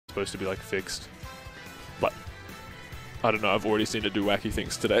supposed to be like fixed. But I don't know, I've already seen it do wacky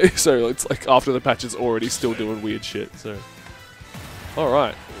things today. So it's like after the patch it's already still doing weird shit. So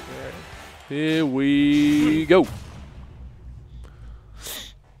alright. Here we go.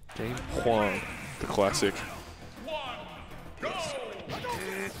 Game Juan, the classic.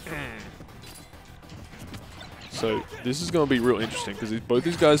 So this is going to be real interesting because both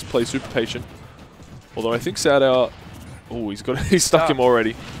these guys play super patient. Although I think SadHour, oh, he's stuck him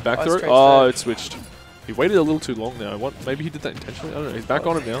already. Back throw. Oh, it switched. He waited a little too long now. Maybe he did that intentionally. I don't know. He's back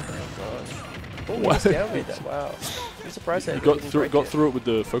on him now. Oh, he's down with that. Wow. I'm surprised that he got through it with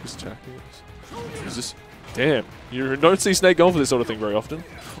the focus attack. Is this? Damn. You don't see Snake going for this sort of thing very often.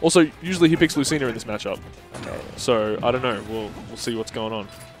 Also, usually he picks Lucina in this matchup. Okay. So I don't know. We'll see what's going on.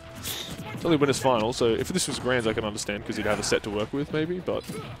 It's only winners final, so if this was Grands, I can understand because he'd have a set to work with, maybe. But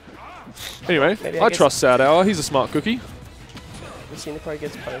anyway, I trust SadHour. He's a smart cookie. Lucina probably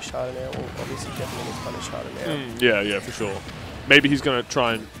gets punished harder now. Well, obviously, definitely gets punished harder now. Yeah, for sure. Maybe he's going to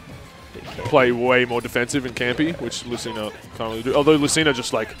try and play way more defensive and campy, which Lucina can't really do. Although Lucina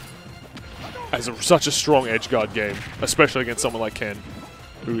just like has such a strong edge guard game, especially against someone like Ken,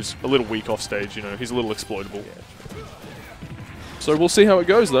 who's a little weak off stage. You know, he's a little exploitable. So we'll see how it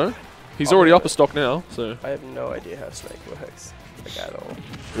goes, though. He's already up a stock now, so. I have no idea how Snake works, like at all.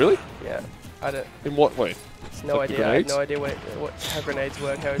 Really? Yeah, I don't. In what way? No like idea. I have no idea how grenades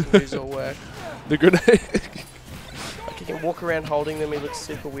work, how his moves all work. The grenade. Like he can walk around holding them. He looks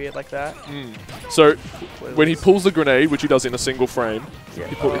super weird like that. So when he pulls the grenade, which he does in a single frame, yeah.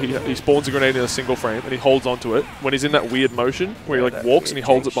 he spawns a grenade in a single frame and he holds onto it. When he's in that weird motion where he like walks and he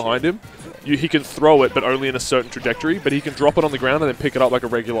holds it behind him, he can throw it, but only in a certain trajectory. But he can drop it on the ground and then pick it up like a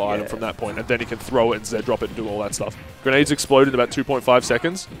regular item from that point, and then he can throw it and Z drop it and do all that stuff. Grenades explode in about 2.5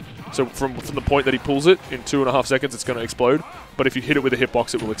 seconds. So from the point that he pulls it, in 2.5 seconds, it's going to explode. But if you hit it with a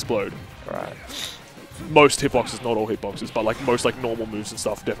hitbox, it will explode. Right. Most hitboxes, not all hitboxes, but like most like normal moves and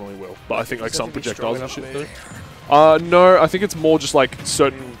stuff definitely will. But I think like some projectiles and shit do. No, I think it's more just like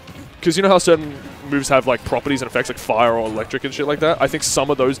certain, because you know how certain moves have like properties and effects like fire or electric and shit like that. I think some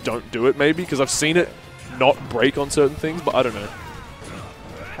of those don't do it maybe because I've seen it not break on certain things, but I don't know.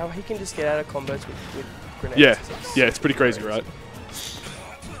 How he can just get out of combos with grenades. Yeah, it's pretty crazy, right?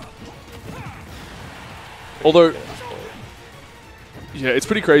 Although, yeah, it's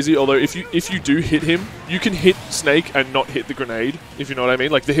pretty crazy. Although if you do hit him, you can hit Snake and not hit the grenade, if you know what I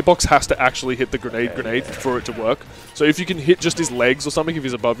mean. Like the hitbox has to actually hit the grenade for it to work. So if you can hit just his legs or something if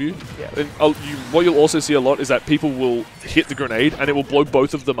he's above you, then what you'll also see a lot is that people will hit the grenade and it will blow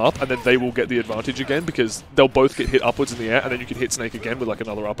both of them up, and then they will get the advantage again because they'll both get hit upwards in the air, and then you can hit Snake again with like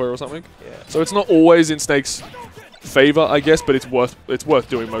another upper or something. Yeah. So it's not always in Snake's favor, I guess, but it's worth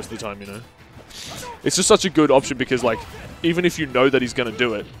doing most of the time, you know. It's just such a good option because, like, even if you know that he's going to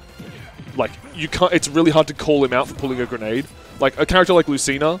do it, like, you can't. It's really hard to call him out for pulling a grenade. Like, a character like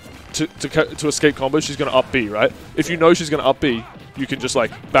Lucina, to escape combos, she's going to up B, right? If you know she's going to up B, you can just,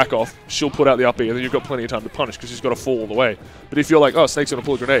 like, back off. She'll put out the up B, and then you've got plenty of time to punish because she's got to fall all the way. But if you're like, oh, Snake's going to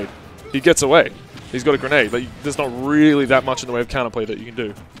pull a grenade, he gets away. He's got a grenade. Like, there's not really that much in the way of counterplay that you can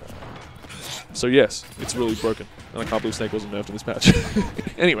do. So, yes, it's really broken. And I can't believe Snake wasn't nerfed in this patch.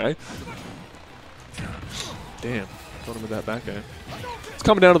 Anyway. Damn, got him with that back air. It's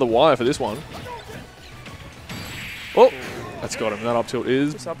coming down to the wire for this one. Oh, that's got him. That up tilt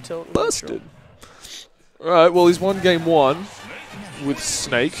is busted. Alright, well, he's won game one with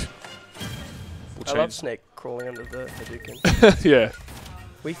Snake. I love Snake crawling under the Hadouken. Yeah.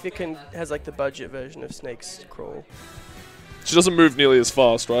 Weefican has like the budget version of Snake's crawl. She doesn't move nearly as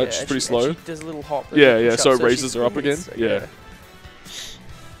fast, right? Yeah, she's pretty slow. She does a little hop. Yeah, so it raises her up again. Yeah.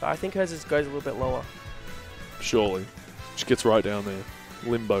 But I think hers goes a little bit lower. Surely. She gets right down there.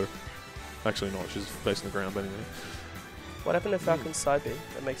 Limbo. Actually not, she's facing the ground, but anyway. What happened to Falcon's side B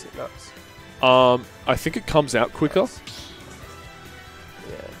that makes it nuts? I think it comes out quicker.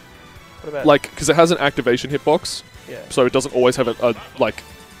 Yeah. What about... Like, because it has an activation hitbox. Yeah. So it doesn't always have a like,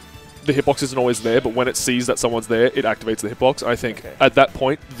 the hitbox isn't always there, but when it sees that someone's there, it activates the hitbox. I think at that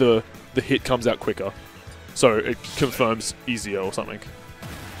point, the hit comes out quicker. So it confirms easier or something.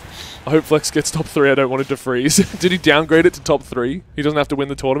 I hope Flex gets top 3. I don't want it to freeze. Did he downgrade it to top 3? He doesn't have to win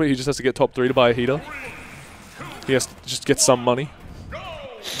the tournament. He just has to get top 3 to buy a heater. He has to just get some money.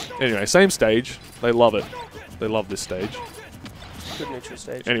 Anyway, same stage. They love it. They love this stage. Good neutral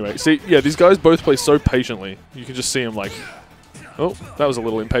stage. Anyway, see, yeah, these guys both play so patiently. You can just see him like, oh, that was a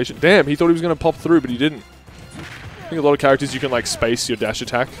little impatient. Damn, he thought he was going to pop through, but he didn't. I think a lot of characters you can like space your dash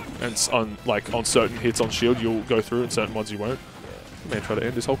attack, and on certain hits on shield you'll go through, and certain ones you won't. Man, try to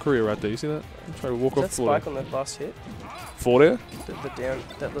end his whole career right there. You see that? Try to walk off the floor. Spike on that last hit? Forward air? The down,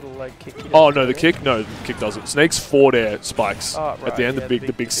 that little leg kick. Oh no, the kick? No, the kick doesn't. Snake's forward air spikes. Oh, right, at the end, yeah,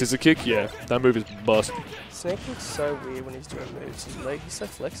 the big scissor kick. Yeah, that move is bust. Snake looks so weird when he's doing moves. His leg, he's so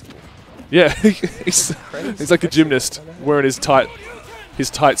flexible. Yeah, he's like a gymnast wearing his tight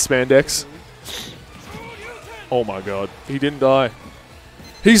spandex. Oh my god, he didn't die.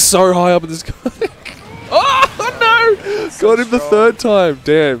 He's so high up in this guy. Oh no! So got him the third time.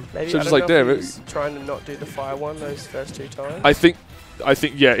 Damn. Maybe, Should just like damn it. Trying to not do the fire one those first 2 times. I think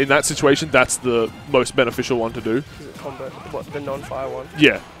yeah. In that situation, that's the most beneficial one to do. Is it combo? What, the non-fire one?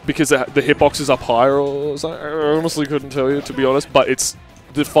 Yeah, because the hitbox is up higher or something. I honestly couldn't tell you, to be honest. But it's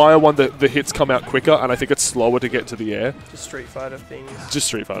the fire one that the hits come out quicker, and I think it's slower to get to the air. Just Street Fighter things. Just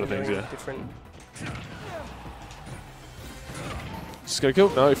Street Fighter things, yeah. Different. Just gonna kill?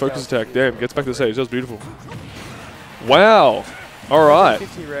 No, he focus attack. Damn, gets back to the stage. That was beautiful. Wow. All right.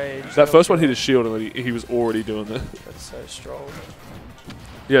 50 rage. That first one hit his shield, and he was already doing that. That's so strong.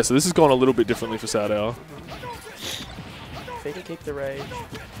 Yeah, so this has gone a little bit differently for SadHour. If he can keep the rage,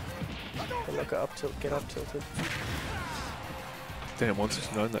 and look up tilt, get up tilted. Damn, once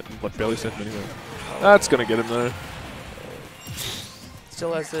he's known that, like barely sent him anywhere. That's gonna get him though.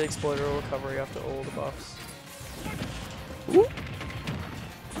 Still has the exploiter recovery after all the buffs. Ooh.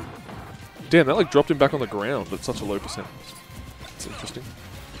 Damn, that like dropped him back on the ground at such a low percent. That's interesting.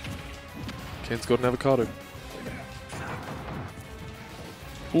 Ken's got an avocado.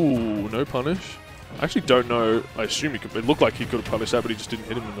 Ooh, no punish. I actually don't know. I assume he could. It looked like he could have punished that, but he just didn't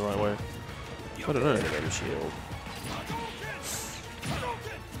hit him in the right way. I don't know. Shield.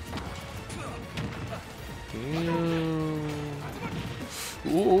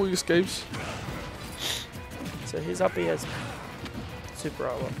 Ooh, he escapes. So his up, he has super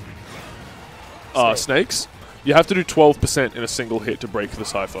armor. Snakes? You have to do 12% in a single hit to break the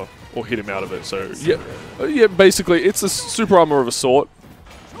cipher, or hit him out of it. So, yeah, basically, it's a super armor of a sort.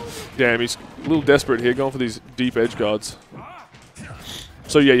 Damn, he's a little desperate here, going for these deep edge guards.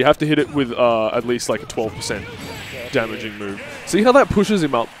 So, yeah, you have to hit it with at least like a 12% damaging move. See how that pushes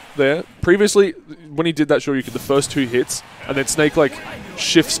him up there? Previously, when he did that, sure, you could the first 2 hits, and then Snake, like,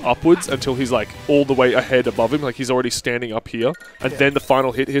 shifts upwards until he's, like, all the way ahead above him. Like, he's already standing up here, and then the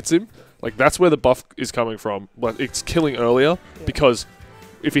final hit hits him. Like, that's where the buff is coming from. But it's killing earlier, because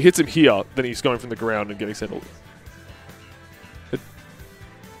if he hits him here, then he's going from the ground and getting settled.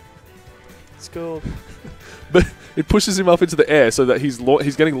 It's cool. But it pushes him up into the air so that he's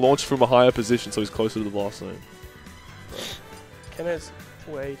getting launched from a higher position, so he's closer to the blast zone. Ken has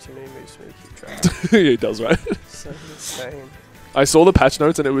way too many moves for me to keep track. Yeah, he does, right? So insane. I saw the patch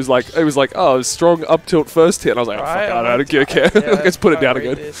notes and it was like, oh, strong up tilt first hit. And I was like, oh, fuck, I don't care. Yeah, Let's put it down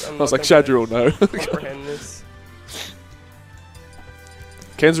again. I was like, Shadrew will know. Comprehend this.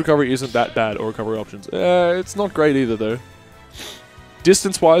 Ken's recovery isn't that bad, or recovery options. It's not great either, though.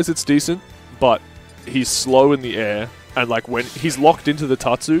 Distance-wise, it's decent, but he's slow in the air, and like when he's locked into the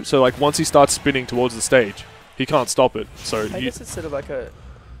Tatsu, so like once he starts spinning towards the stage, he can't stop it. So I guess it's sort of like a,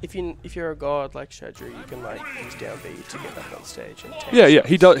 if you're a god like Shadrew, you can like use down B to get up on stage and take yeah,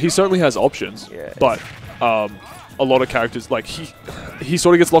 he does. He certainly has options, yeah, but a lot of characters, like he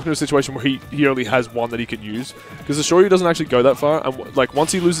sort of gets locked into a situation where he only has one that he can use, because the Shoryu doesn't actually go that far, and like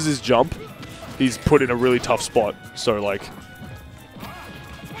once he loses his jump, he's put in a really tough spot. So like,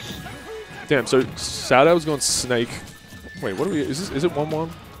 damn. So SadHour's gone Snake. Wait, what are we? Is it 1-1?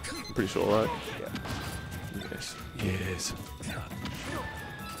 I'm pretty sure, right? Yeah. Yes. Yes.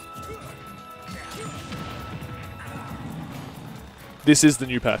 This is the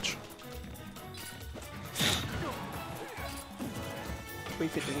new patch.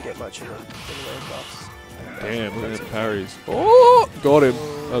 Weaker didn't get much in those buffs. Damn, look at the parries. Oh, got him.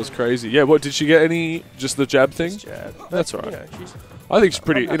 That was crazy. Yeah, what, did she get any, just the jab thing? Just jab. That's right. You know, I think she's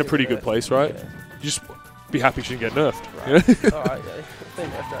in a pretty good her. place, right? Yeah. You just be happy she didn't get nerfed. Right. You know? Oh, yeah. If they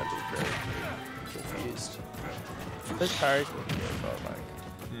nerfed that, I'd be very confused. Those parries were good, but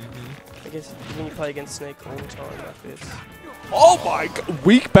like, I guess when you play against Snake all the time like this. Oh my god.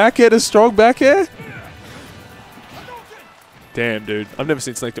 Weak back air to strong back air? Damn, dude. I've never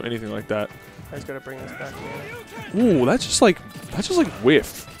seen Snake do anything like that. I just gotta bring this back now. Ooh, that's just like whiff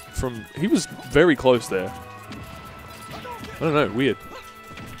from. He was very close there. I don't know, weird.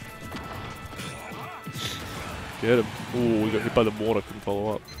 Get him. Ooh, we got hit by the mortar. Couldn't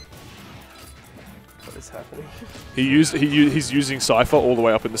follow up. What is happening? He's using Cypher all the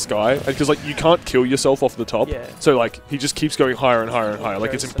way up in the sky, because like you can't kill yourself off the top. Yeah. So like he just keeps going higher and higher and higher.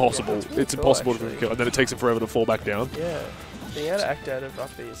 Like it's impossible. It's impossible to kill, and then it takes him forever to fall back down. Yeah. Being able to act out of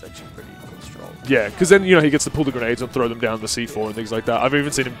up B is actually pretty strong. Yeah, because then, you know, he gets to pull the grenades and throw them down the C4 and things like that. I've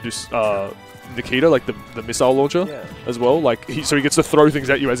even seen him do Nikita, like the missile launcher, as well. Like, so he gets to throw things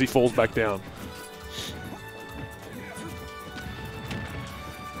at you as he falls back down.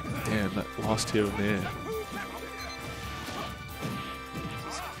 Damn, that last hit in there.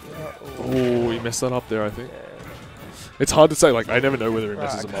 Oh, he messed that up there, I think. Yeah. It's hard to say. Like, I never know whether he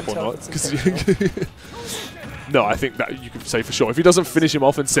messes him up or not. No, I think that you can say for sure. If he doesn't finish him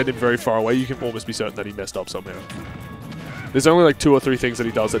off and send him very far away, you can almost be certain that he messed up somehow. There's only like 2 or 3 things that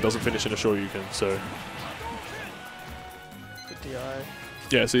he does that doesn't finish in a Shoryuken, so... Good DI.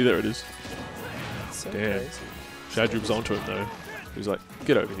 Yeah, see, there it is. So damn. crazy. Shadrew was onto him, though. He was like,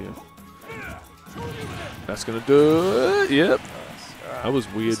 get over here. That's going to do it. Yep. Nice. That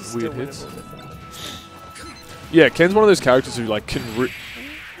was weird hits. Winnable, yeah, Ken's one of those characters who, like, can...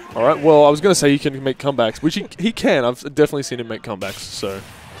 Alright, well, I was going to say he can make comebacks, which he can. I've definitely seen him make comebacks, so...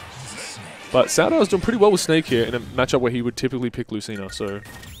 But SadHour's doing pretty well with Snake here in a matchup where he would typically pick Lucina, so...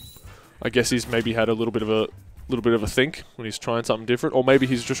 I guess he's maybe had a little bit of a think when he's trying something different, or maybe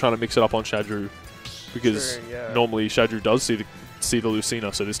he's just trying to mix it up on Shadrew, because normally Shadrew does see the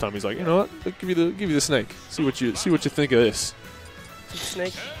Lucina, so this time he's like, you know what, I'll give you the Snake. See what you think of this. Did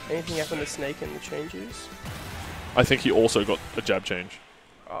Snake, anything happen to Snake in the changes? I think he also got a jab change.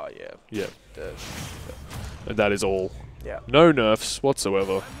 Oh yeah. Yeah. And that is all. Yeah. No nerfs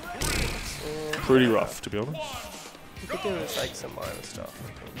whatsoever. Pretty rough, to be honest. You could do with like some minor stuff.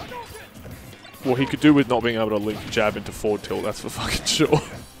 Well, he could do with not being able to link jab into forward tilt, that's for fucking sure.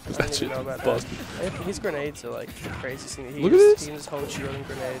 That shit busted. His grenades are like the craziest thing. Look at this. He can just hold shield and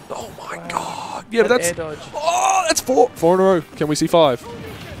grenade. Oh my god. Yeah, but that's... Air dodge. Oh, that's 4. 4 in a row. Can we see 5?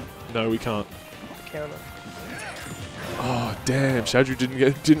 No, we can't. Counter. Oh, damn. Shadrew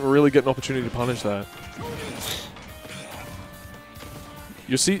didn't really get an opportunity to punish that.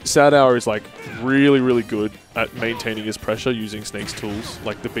 You see, SadHour is like really good at maintaining his pressure using Snake's tools,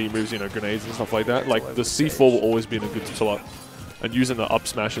 like the B moves, you know, grenades and stuff like that. Like the C4 will always be in a good spot, and using the up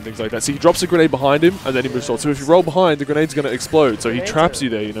smash and things like that. So he drops a grenade behind him, and then he moves forward. So if you roll behind, the grenade's going to explode. So he traps you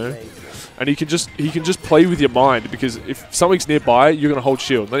there, you know. And he can just play with your mind, because if something's nearby, you're going to hold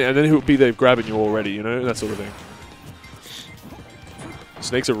shield, and then he'll be there grabbing you already, you know, that sort of thing.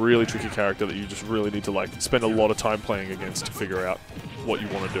 Snake's a really tricky character that you just really need to like spend a lot of time playing against to figure out what you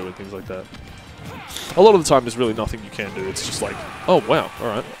want to do and things like that. A lot of the time there's really nothing you can do. It's just like, oh wow,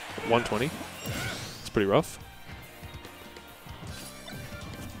 alright, 120. It's pretty rough.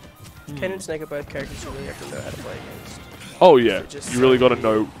 Ken and Snake are both characters you really have to know how to play against. Oh yeah, you really got to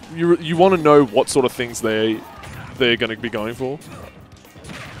know. You want to know what sort of things they're going to be going for.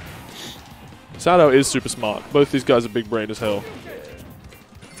 SadHour is super smart. Both these guys are big brain as hell.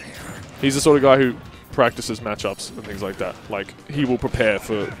 He's the sort of guy who practices matchups and things like that. Like, he will prepare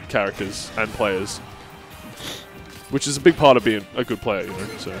for characters and players, which is a big part of being a good player, you know,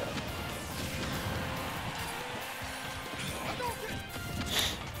 so...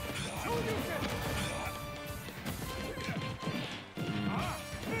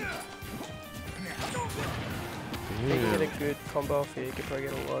 If you can get a good combo off here, you could probably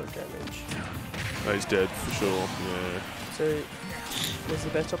get a lot of damage. Oh, he's dead, for sure, yeah. So... What's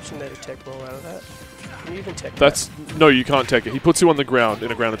the best option there to tech roll out of that? Can you even tech that? No, you can't tech it. He puts you on the ground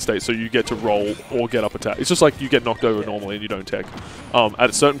in a grounded state, so you get to roll or get up attack. It's just like you get knocked over normally and you don't tech.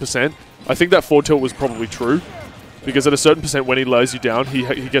 At a certain percent, I think that forward tilt was probably true, because at a certain percent when he lays you down,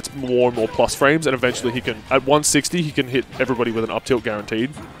 he gets more and more plus frames, and eventually he can, at 160, he can hit everybody with an up tilt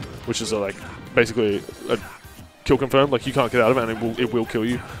guaranteed, which is like basically a kill confirmed. Like, you can't get out of it, and it will kill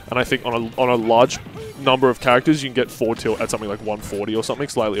you. And I think on a large number of characters, you can get forward tilt at something like 140 or something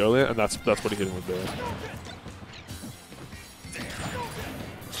slightly earlier, and that's what he hit him with there.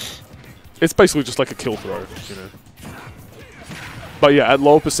 It's basically just like a kill throw, you know. But yeah, at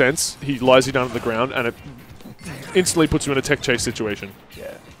lower percents, he lies you down on the ground, and it instantly puts you in a tech chase situation.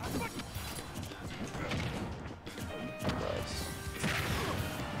 Yeah.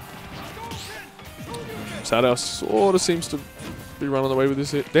 SadHour sort of seems to be running away with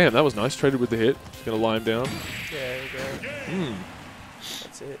this hit. Damn, that was nice. Traded with the hit. Just going to lie him down. Yeah, there you go.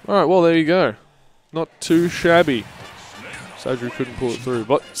 That's it. Alright, well, there you go. Not too shabby. Shadrew couldn't pull it through.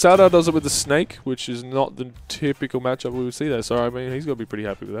 But SadHour does it with the Snake, which is not the typical matchup we would see there. So, I mean, he's got to be pretty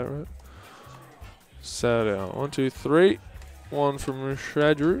happy with that, right? SadHour. 1, 2, 3. 1 from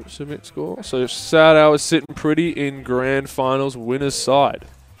Shadrew. Submit score. So, SadHour is sitting pretty in Grand Finals winner's side.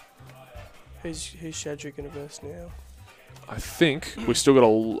 Who's Shadrew going to verse now? I think we've still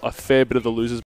got a fair bit of the losers